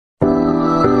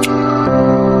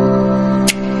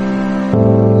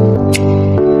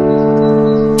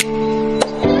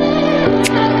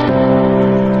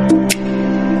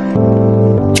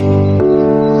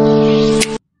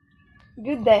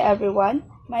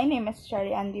My name is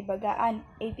Shari Andy Bagaan,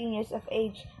 18 years of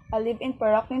age. I live in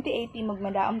Porok 2080,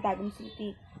 Magmadaom, Tagum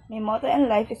City. My motto in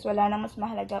life is wala nang mas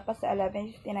mahalaga pa sa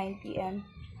 11:59 p.m.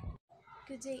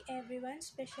 Good day everyone,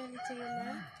 especially to you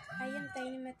ma'am. I am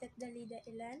Tiny Matet Dalida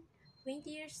Ilan, 20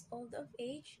 years old of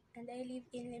age, and I live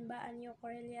in Limbaan,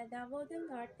 Corelia, Davao del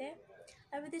Norte.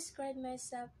 I would describe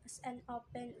myself as an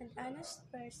open and honest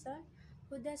person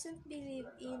who doesn't believe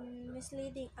in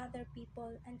misleading other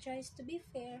people and tries to be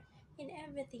fair in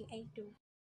everything I do.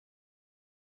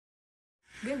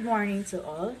 Good morning to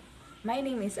all. My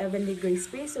name is Evelyn Grace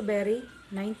P. Suberi,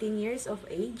 19 years of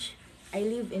age. I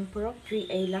live in Purok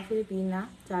 3A, La Filipina,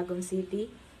 Tagum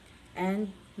City, and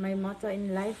my motto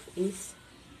in life is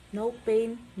no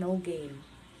pain, no gain.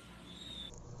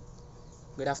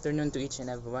 Good afternoon to each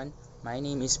and everyone. My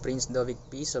name is Prince Dovic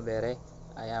P. Sobere.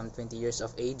 I am 20 years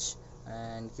of age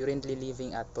and currently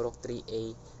living at Purok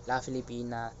 3A, La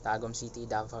Filipina, Tagum City,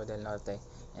 Davao del Norte.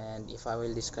 And if I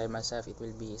will describe myself, it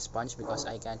will be sponge because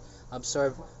I can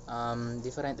absorb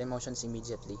different emotions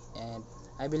immediately. And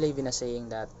I believe in a saying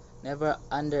that never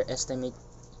underestimate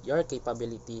your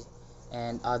capability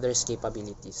and others'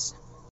 capabilities.